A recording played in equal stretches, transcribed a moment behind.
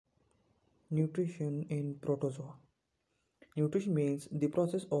Nutrition in protozoa. Nutrition means the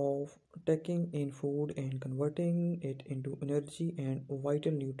process of taking in food and converting it into energy and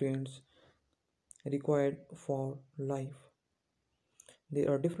vital nutrients required for life. There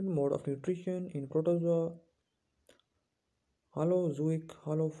are different modes of nutrition in protozoa: holozoic,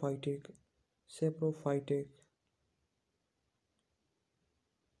 holophytic, saprophytic,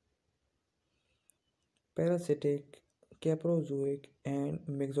 parasitic, caprozoic, and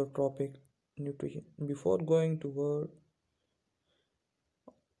mixotropc nutrition. Before going toward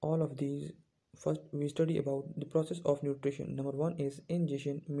all of these, first we study about the process of nutrition. Number one is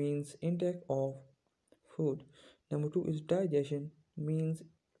ingestion, means intake of food. Number two is digestion, means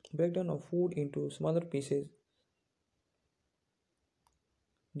breakdown of food into smaller pieces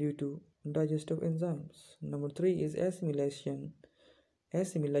due to digestive enzymes. Number three is assimilation.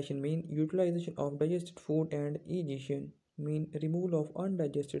 Assimilation means utilization of digested food, and egestion means removal of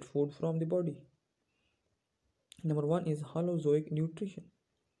undigested food from the body. Number one is holozoic nutrition,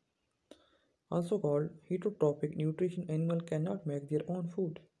 also called heterotrophic nutrition. Animal cannot make their own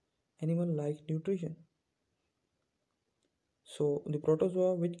food. Animal like nutrition. So the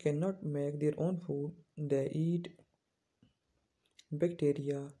protozoa which cannot make their own food, they eat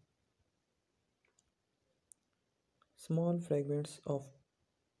bacteria, small fragments of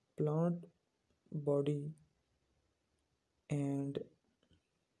plant body, and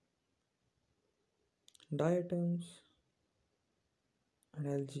diatoms and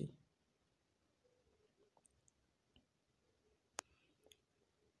algae.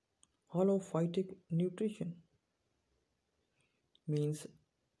 Holophytic nutrition means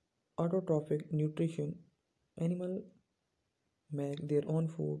autotrophic nutrition. Animal make their own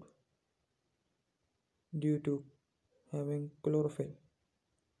food due to having chlorophyll.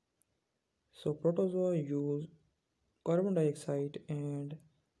 So protozoa use carbon dioxide and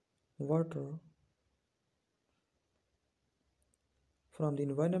water from the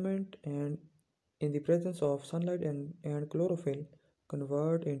environment, and in the presence of sunlight and chlorophyll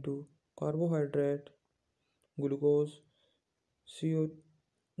convert into carbohydrate, glucose, CO,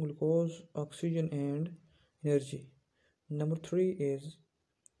 glucose, oxygen, and energy. Number three is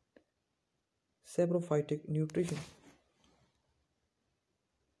saprophytic nutrition.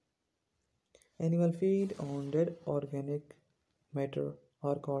 Animal feed on dead organic matter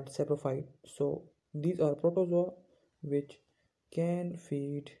are called saprophyte. So these are protozoa which can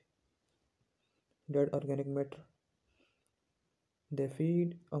feed dead organic matter. They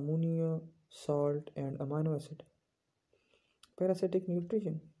feed ammonia, salt, and amino acid. Parasitic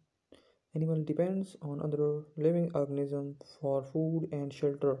nutrition. Animal depends on other living organisms for food and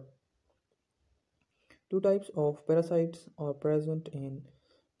shelter. Two types of parasites are present in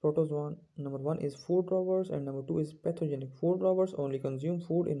protozoan. Number one is food robbers, and number two is pathogenic. Food robbers only consume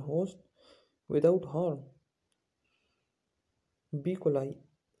food in host without harm. B. coli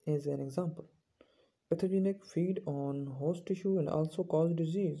is an example. Pathogenic feed on host tissue and also cause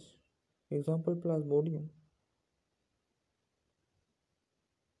disease. Example, Plasmodium.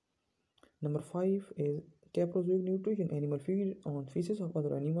 Number 5 is caprozoic nutrition. Animal feed on feces of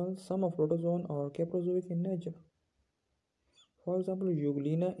other animals. Some of protozoan are caprozoic in nature. For example,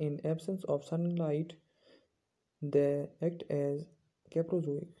 Euglena, in absence of sunlight, they act as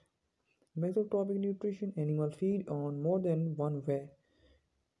caprozoic. Mixotropc nutrition. Animal feed on more than one way.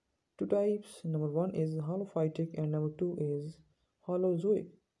 Two types. Number one is holophytic and number two is holozoic.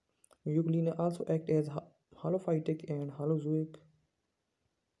 Euglena also act as holophytic and holozoic.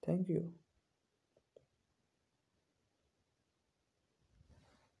 Thank you.